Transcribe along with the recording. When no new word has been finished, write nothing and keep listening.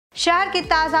शहर की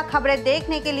ताज़ा खबरें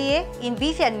देखने के लिए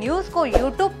इनबीसीएन न्यूज को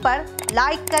यूट्यूब पर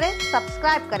लाइक करें,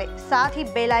 सब्सक्राइब करें, साथ ही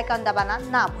बेल आइकन दबाना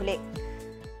ना भूलें।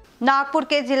 नागपुर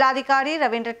के जिलाधिकारी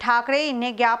रविंद्र ठाकरे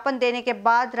इन्हें ज्ञापन देने के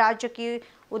बाद राज्य की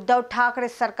उद्धव ठाकरे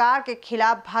सरकार के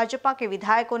खिलाफ भाजपा के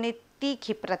विधायकों ने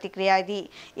तीखी प्रतिक्रिया दी।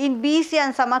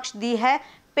 इनबीसीएन समक्ष दी है,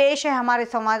 पेश है हमारे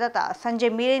संवाददाता संजय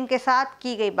मीरे के साथ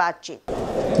की गई बातचीत।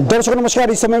 दर्शकों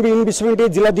नमस्कार। इस समय भी इनबीसीएन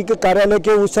जिलाधिकारी कार्यालय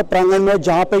के उस प्रांगण में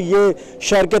जहां पे ये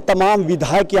शहर के तमाम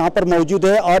विधायक यहां पर मौजूद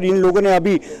है और इन लोगों ने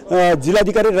अभी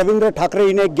जिलाधिकारी रविंद्र ठाकरे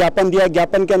इन्हें ज्ञापन दिया।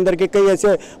 ज्ञापन के अंदर के कई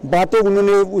ऐसे बातें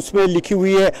उन्होंने उसमें लिखी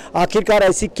हुई है। आखिरकार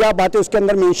ऐसी क्या बातें उसके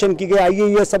अंदर मेंशन की गई, आइए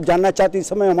ये सब जानना चाहते। इस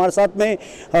समय हमारे साथ में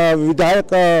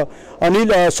विधायक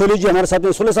अनिल सोली जी हमारे साथ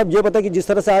में। सोले साहब, ये बताए कि जिस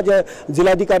तरह से आज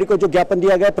जिलाधिकारी को जो ज्ञापन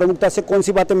दिया गया, प्रमुखता से कौन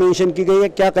सी बातें मेंशन की गई है,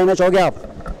 क्या कहना चाहोगे आप?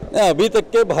 अभी तक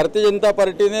के भारतीय जनता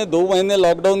पार्टी ने 2 महीने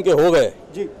लॉकडाउन के हो गए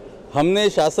जी। हमने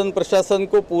शासन प्रशासन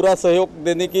को पूरा सहयोग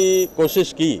देने की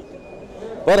कोशिश की,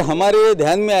 पर हमारे ये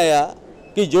ध्यान में आया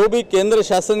कि जो भी केंद्र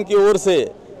शासन की ओर से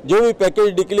जो भी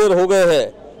पैकेज डिक्लेयर हो गए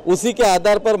हैं, उसी के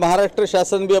आधार पर महाराष्ट्र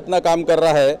शासन भी अपना काम कर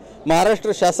रहा है।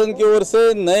 महाराष्ट्र शासन की ओर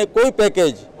से नए कोई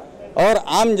पैकेज और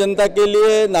आम जनता के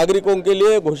लिए, नागरिकों के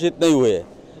लिए घोषित नहीं हुए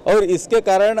और इसके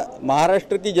कारण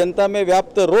महाराष्ट्र की जनता में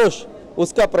व्याप्त रोष,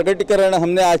 उसका प्रकटीकरण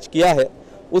हमने आज किया है।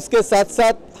 उसके साथ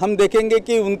साथ हम देखेंगे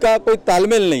कि उनका कोई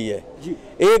तालमेल नहीं है।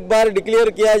 एक बार डिक्लेयर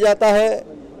किया जाता है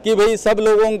कि भाई सब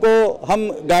लोगों को हम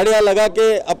गाड़ियां लगा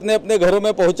के अपने अपने घरों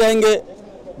में पहुंचाएंगे,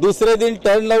 दूसरे दिन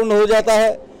टर्न डाउन हो जाता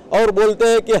है और बोलते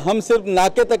हैं कि हम सिर्फ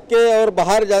नाके तक के और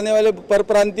बाहर जाने वाले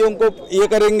परप्रांतियों को ये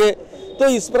करेंगे। तो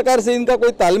इस प्रकार से इनका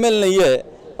कोई तालमेल नहीं है।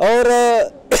 और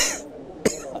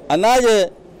अनाज है,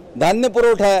 धान्य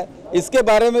पुरवठा है, इसके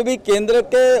बारे में भी केंद्र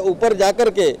के ऊपर जाकर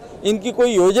के इनकी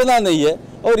कोई योजना नहीं है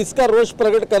और इसका रोष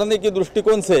प्रकट करने की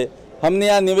दृष्टिकोण से हमने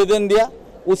यहाँ निवेदन दिया।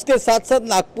 उसके साथ साथ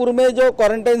नागपुर में जो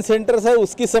क्वारंटाइन सेंटर्स है,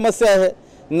 उसकी समस्या है।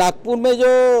 नागपुर में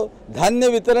जो धान्य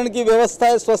वितरण की व्यवस्था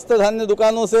है, स्वस्थ धान्य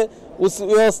दुकानों से, उस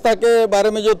व्यवस्था के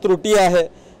बारे में जो त्रुटियां है,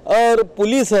 और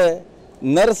पुलिस है,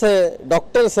 नर्स है,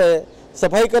 डॉक्टर्स है,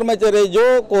 सफाई कर्मचारी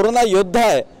जो कोरोना योद्धा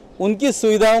है, उनकी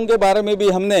सुविधाओं के बारे में भी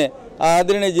हमने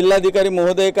आदरणीय जिलाधिकारी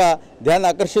महोदय का ध्यान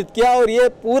आकर्षित किया और ये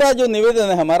पूरा जो निवेदन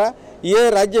है हमारा, ये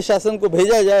राज्य शासन को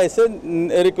भेजा जाए, ऐसे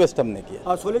रिक्वेस्ट हमने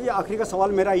किया। सोले जी, आखिरी का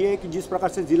सवाल मेरा ये है कि जिस प्रकार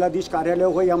से जिलाधीश कार्यालय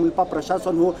हो या मनपा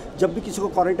प्रशासन हो, जब भी किसी को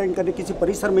क्वारंटाइन करने किसी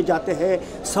परिसर में जाते हैं,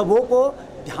 सबों को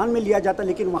ध्यान में लिया जाता,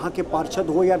 लेकिन वहाँ के पार्षद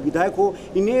हो या विधायक हो,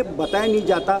 इन्हें बताया नहीं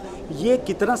जाता। ये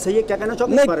कितना सही है, क्या कहना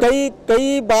चाहोगे? नहीं,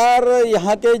 कई बार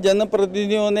यहाँ के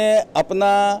जनप्रतिनिधियों ने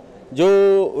अपना जो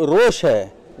रोष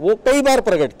है वो कई बार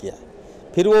प्रकट किया।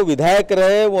 फिर वो विधायक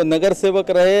रहे, वो नगर सेवक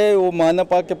रहे, वो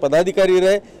मनपा के पदाधिकारी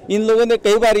रहे, इन लोगों ने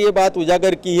कई बार ये बात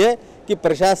उजागर की है कि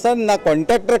प्रशासन ना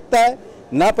कांटेक्ट रखता है,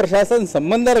 ना प्रशासन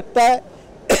संबंध रखता है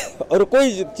और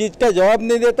कोई चीज़ का जवाब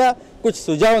नहीं देता, कुछ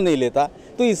सुझाव नहीं लेता।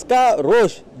 तो इसका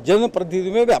रोष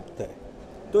जनप्रतिनिधि में व्याप्त है।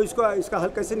 तो इसका हल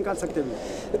कैसे निकाल सकते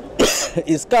हैं?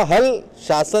 इसका हल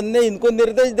शासन ने इनको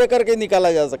निर्देश देकर के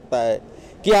निकाला जा सकता है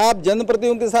कि आप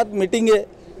जनप्रतिनिधियों के साथ मीटिंगें,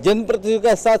 जनप्रतिनिधियों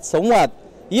के साथ संवाद,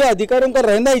 ये अधिकारियों का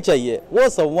रहना ही चाहिए। वो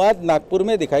संवाद नागपुर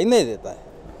में दिखाई नहीं देता है।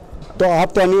 तो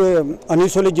आप तो अनिल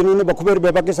सोली जिन्होंने बखूबी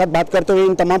विभाग के साथ बात करते हुए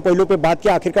इन तमाम पहलुओं पे बात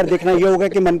किया। आखिरकार देखना ये होगा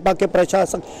कि मनपा के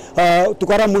प्रशासक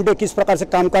तुकाराम मुंडे किस प्रकार से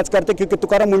कामकाज करते, क्योंकि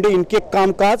तुकाराम मुंडे इनके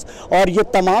कामकाज और ये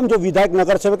तमाम जो विधायक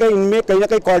नगर सेवक है, इनमें कहीं ना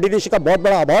कहीं कोऑर्डिनेशन का बहुत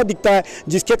बड़ा अभाव दिखता है,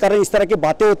 जिसके कारण इस तरह की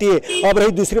बातें होती है। अब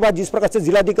रही दूसरी बात, जिस प्रकार से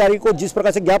जिलाधिकारी को जिस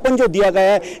प्रकार से ज्ञापन जो दिया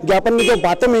गया है, ज्ञापन में जो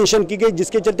बातें मेंशन की गई,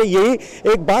 जिसके चलते यही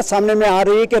एक बात सामने में आ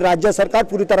रही है कि राज्य सरकार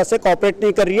पूरी तरह से कॉपरेट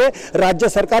नहीं कर रही है, राज्य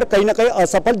सरकार कहीं ना कहीं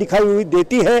असफल दिखाई हुई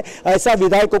देती है, ऐसा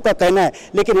विधायकों का कहना है।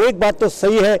 लेकिन एक बात तो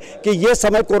सही है कि ये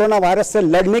समय कोरोना वायरस से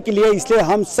लड़ने के लिए, इसलिए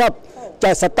हम सब,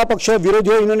 चाहे सत्ता पक्ष हो, विरोधी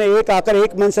हो, इन्होंने एक आकर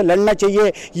एक मन से लड़ना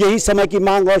चाहिए। यही समय की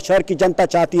मांग और शहर की जनता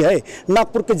चाहती है।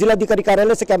 नागपुर के जिलाधिकारी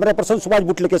कार्यालय से कैमरा पर्सन सुभाष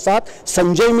बुटले के साथ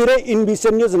संजय मीरे,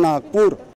 इनबीसीएन न्यूज नागपुर।